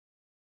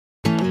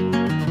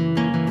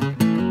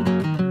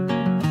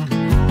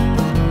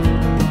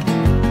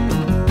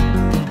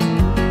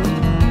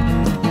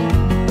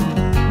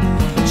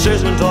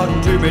listen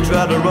talking to me,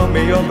 try to run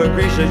me up a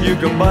crease. You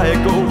can buy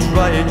it, go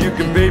try it, you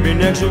can pay me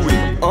next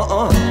week.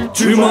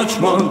 Too much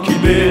monkey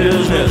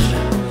business,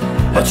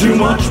 too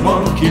much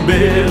monkey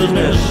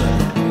business,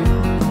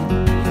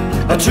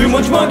 too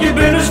much monkey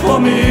business for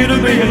me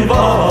to be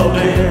involved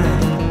in.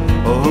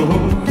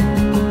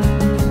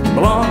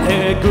 Blonde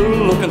hair,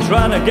 good looking,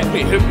 trying to get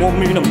me hooked, want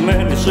me to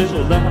marry,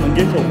 settle down and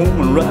get a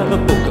home and write a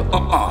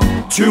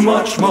book. Too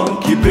much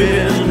monkey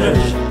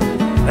business,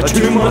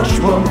 too much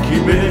monkey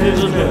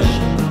business,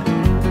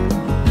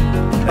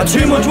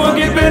 too much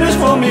monkey business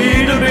for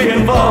me to be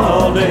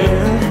involved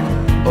in.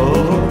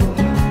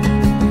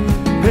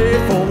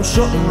 Payphone,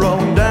 something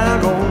wrong,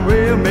 doggone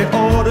real me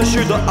order.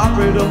 Shoot the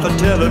operator for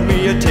telling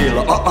me a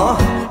tale.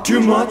 Too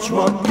much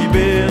monkey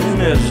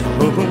business,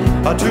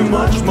 too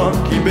much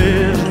monkey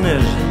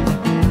business,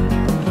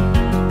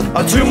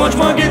 too much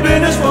monkey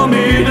business for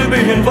me to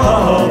be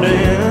involved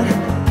in.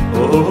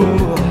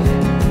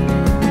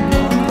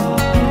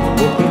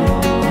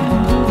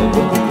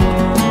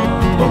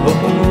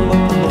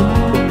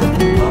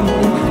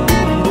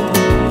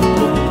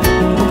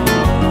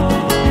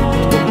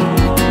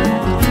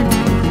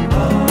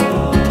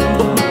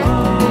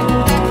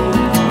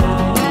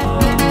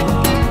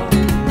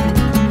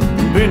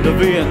 Been to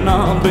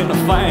Vietnam, been to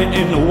fight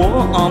in the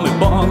war. Army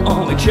bomb,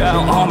 army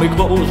chow, army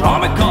clothes,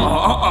 army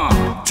car.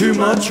 Too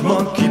much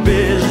monkey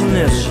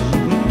business,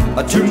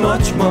 too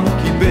much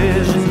monkey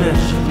business,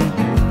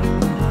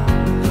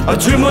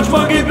 too much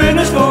monkey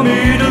business for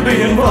me to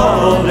be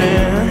involved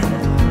in.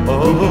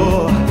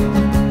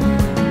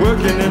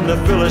 Working in the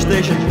filling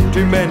station,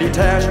 too many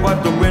tasks.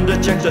 Wipe the window,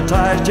 check the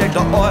tires, check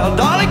the oil,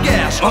 dollar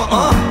gas.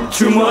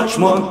 Too much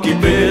monkey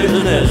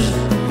business,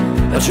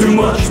 too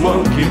much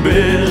monkey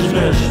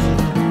business,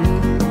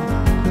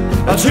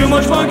 too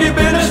much monkey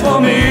business for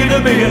me to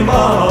be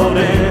involved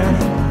in.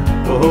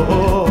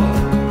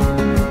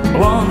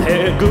 Blonde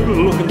hair, good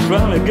looking,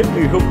 trying to get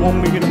me hooked,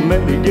 want me to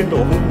marry, get a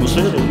home and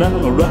settle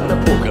down and write a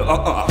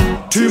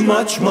book. Too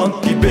much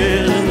monkey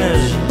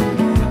business,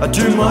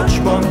 too much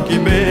monkey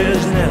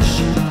business,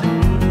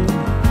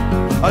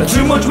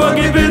 too much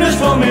monkey business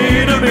for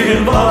me to be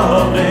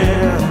involved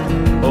in.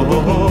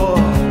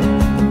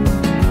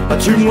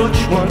 Too much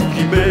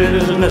monkey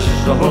business,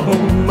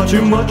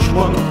 too much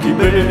monkey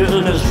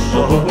business,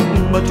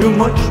 too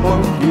much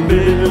monkey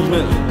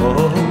business.